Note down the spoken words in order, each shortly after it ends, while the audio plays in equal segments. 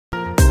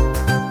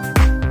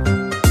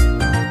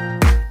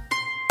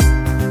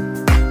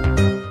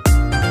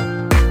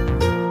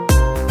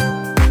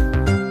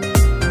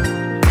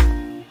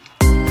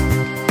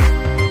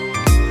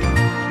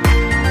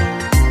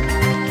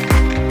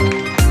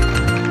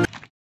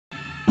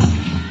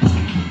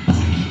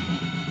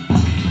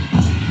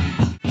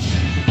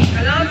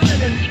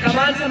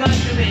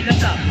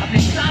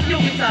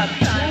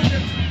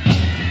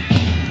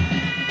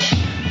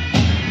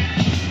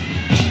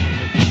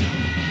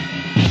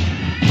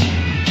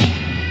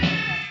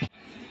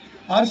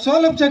Our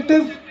sole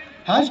objective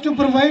has to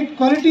provide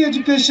quality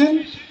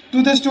education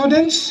to the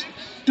students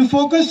to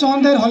focus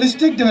on their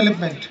holistic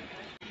development.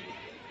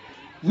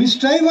 We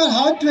strive our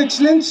hard to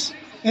excellence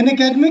in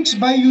academics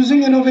by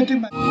using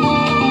innovative methods.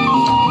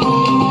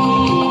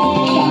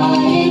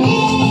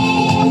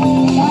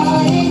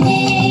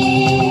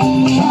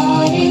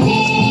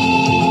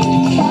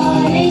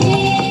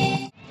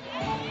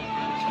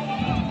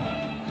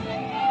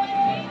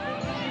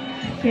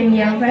 Bring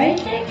your right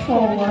leg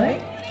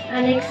forward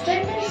and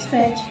extend and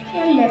stretch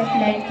your left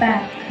leg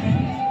back.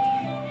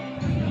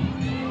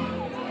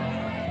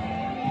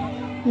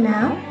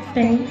 Now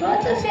bring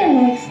both of your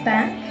legs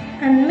back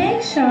and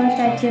make sure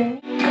that your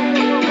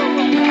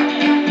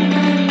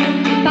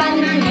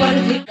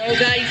Go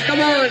guys,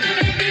 come on!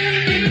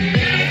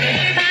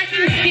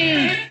 Passing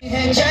skills!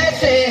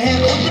 जैसे हैं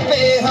उस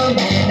पे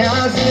हमें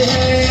नाज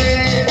है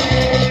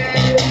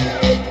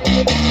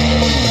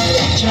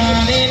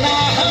जाने ना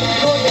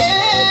हमको ये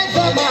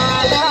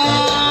ज़माना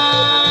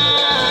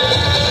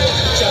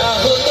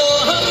चाहो तो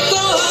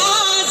हमको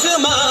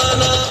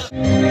आज़माना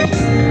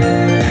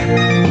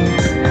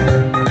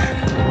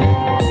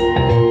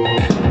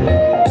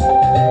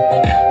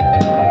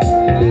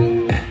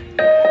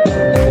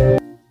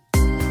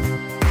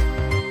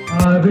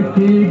प्यार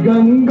की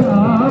गंगा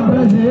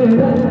बहे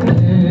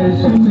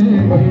देश में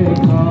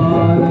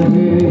खार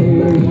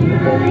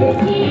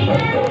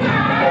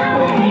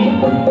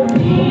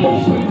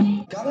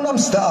Gangnam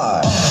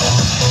Style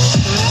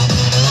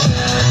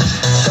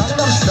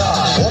Gangnam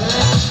Style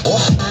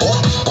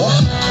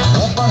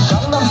Oppa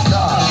Gangnam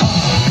Style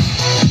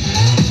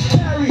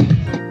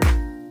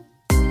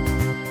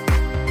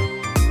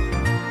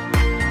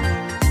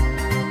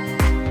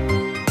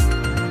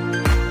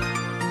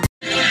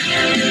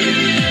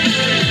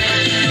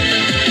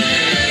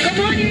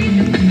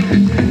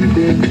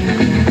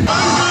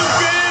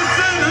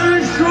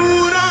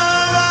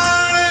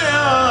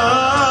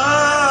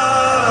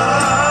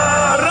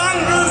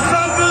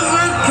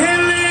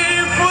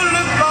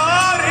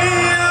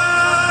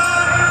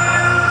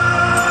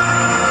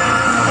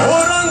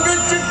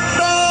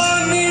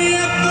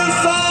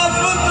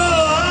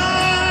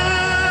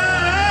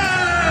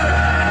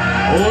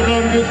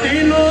रंग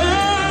तीनों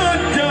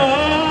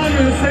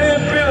जान से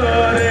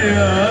प्यारे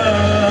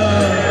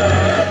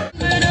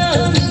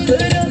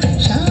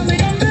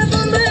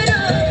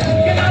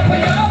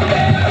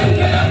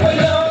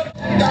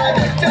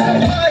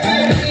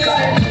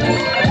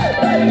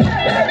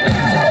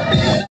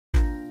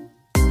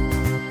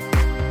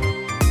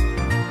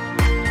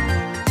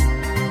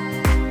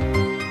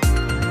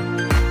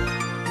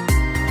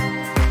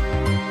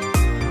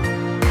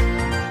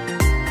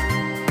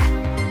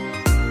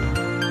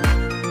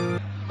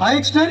I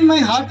extend my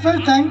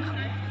heartfelt thanks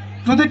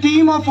to the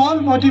team of all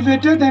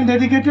motivated and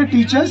dedicated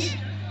teachers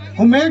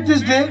who made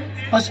this day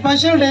a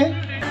special day.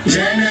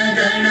 Jana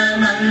Gana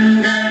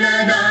मंगल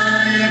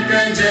दायक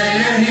जय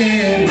हे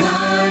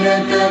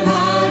भारत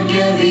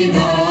भाग्य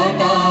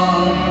विधाता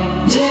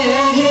जय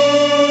हे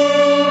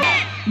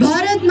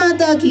भारत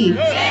माता की